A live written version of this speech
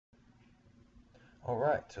All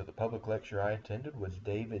right, so the public lecture I attended was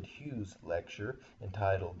David Hughes' lecture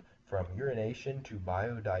entitled From Urination to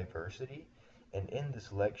Biodiversity. And in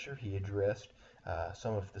this lecture, he addressed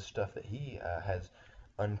some of the stuff that he has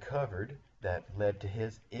uncovered that led to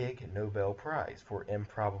his Ig Nobel Prize for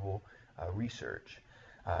improbable research.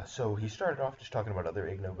 So he started off just talking about other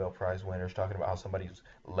Ig Nobel Prize winners, talking about how somebody's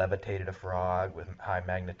levitated a frog with high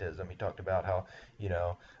magnetism. He talked about how,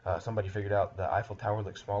 somebody figured out the Eiffel Tower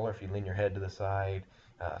looks smaller if you lean your head to the side.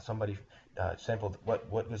 Somebody sampled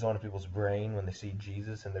what goes on in people's brain when they see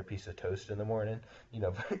Jesus and their piece of toast in the morning. You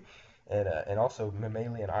know, and also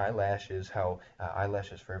mammalian eyelashes, how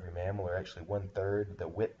eyelashes for every mammal are actually 1/3 the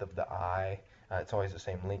width of the eye. It's always the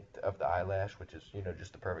same length of the eyelash, which is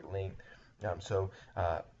just the perfect length. So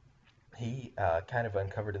he kind of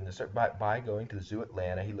uncovered in this by going to the Zoo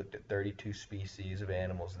Atlanta. He looked at 32 species of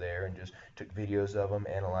animals there and just took videos of them,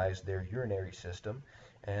 analyzed their urinary system,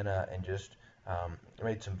 and just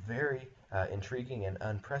made some very intriguing and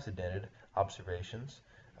unprecedented observations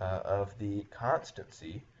of the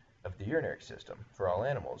constancy of the urinary system for all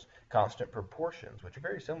animals. Constant proportions, which are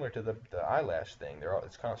very similar to the eyelash thing.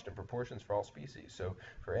 It's constant proportions for all species. So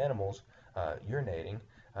for animals urinating,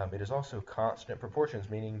 it is also constant proportions,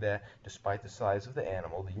 meaning that despite the size of the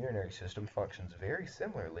animal, the urinary system functions very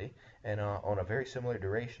similarly and on a very similar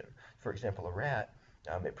duration. For example, a rat,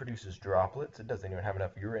 it produces droplets. It doesn't even have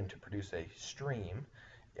enough urine to produce a stream,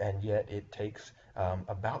 and yet it takes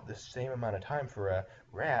about the same amount of time for a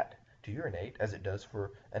rat to urinate as it does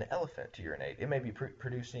for an elephant to urinate. It may be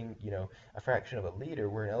producing, a fraction of a liter,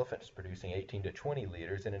 where an elephant is producing 18 to 20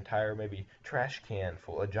 liters, an entire maybe trash can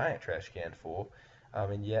full, a giant trash can full,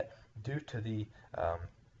 and yet due to the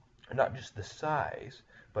not just the size,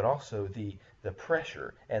 but also the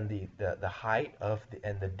pressure and the height of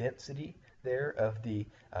and the density there of the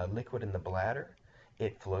liquid in the bladder,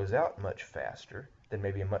 it flows out much faster than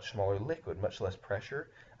maybe a much smaller liquid. Much less pressure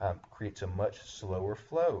creates a much slower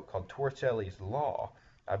flow, called Torricelli's law.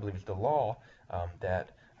 I believe it's the law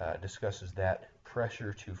that discusses that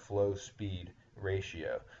pressure to flow speed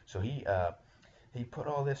ratio. So he put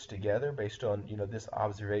all this together based on this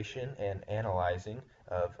observation and analyzing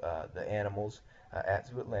of the animals at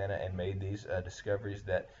Zoo Atlanta, and made these discoveries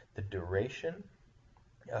that the duration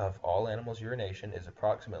of all animals' urination is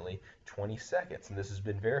approximately 20 seconds, and this has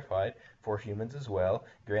been verified for humans as well.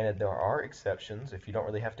 Granted, there are exceptions. If you don't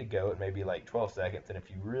really have to go, it may be like 12 seconds, and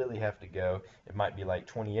if you really have to go, it might be like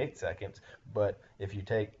 28 seconds. But if you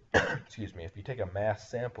take, excuse me, if you take a mass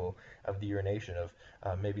sample of the urination of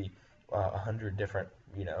maybe 100 different,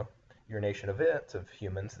 urination events of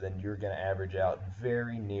humans, then you're going to average out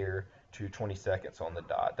very near to 20 seconds on the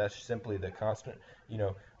dot. That's simply the constant,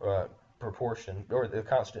 proportion, or the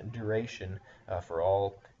constant duration for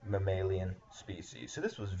all mammalian species. So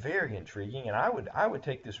this was very intriguing, and I would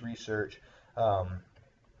take this research. I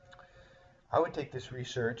would take this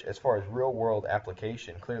research as far as real world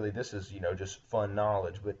application. Clearly, this is just fun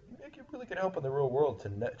knowledge, but it really could help in the real world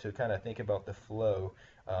to kind of think about the flow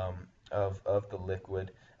of the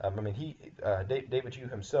liquid. I mean, David Hugh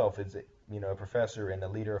himself is a professor and the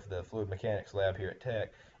leader of the fluid mechanics lab here at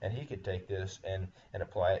Tech, and he could take this and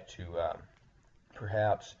apply it to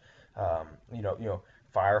perhaps um, you know you know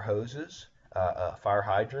fire hoses, fire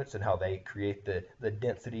hydrants, and how they create the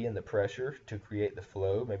density and the pressure to create the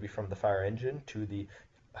flow, maybe from the fire engine to the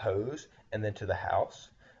hose and then to the house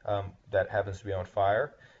that happens to be on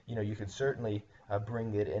fire. You can certainly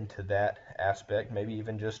bring it into that aspect, maybe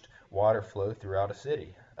even just water flow throughout a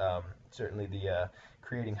city. Certainly the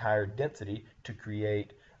creating higher density to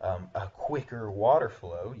create a quicker water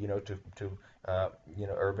flow, to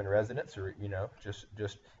urban residents, or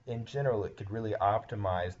just in general, it could really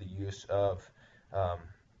optimize the use of um,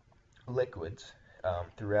 liquids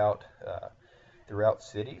throughout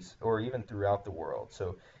cities, or even throughout the world.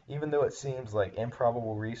 So even though it seems like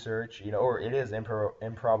improbable research, or it is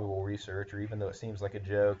improbable research, or even though it seems like a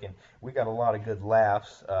joke, and we got a lot of good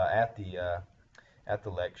laughs at the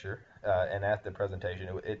lecture and at the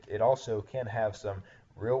presentation, it also can have some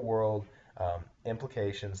real world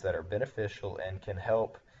implications that are beneficial and can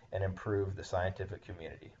help and improve the scientific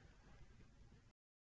community.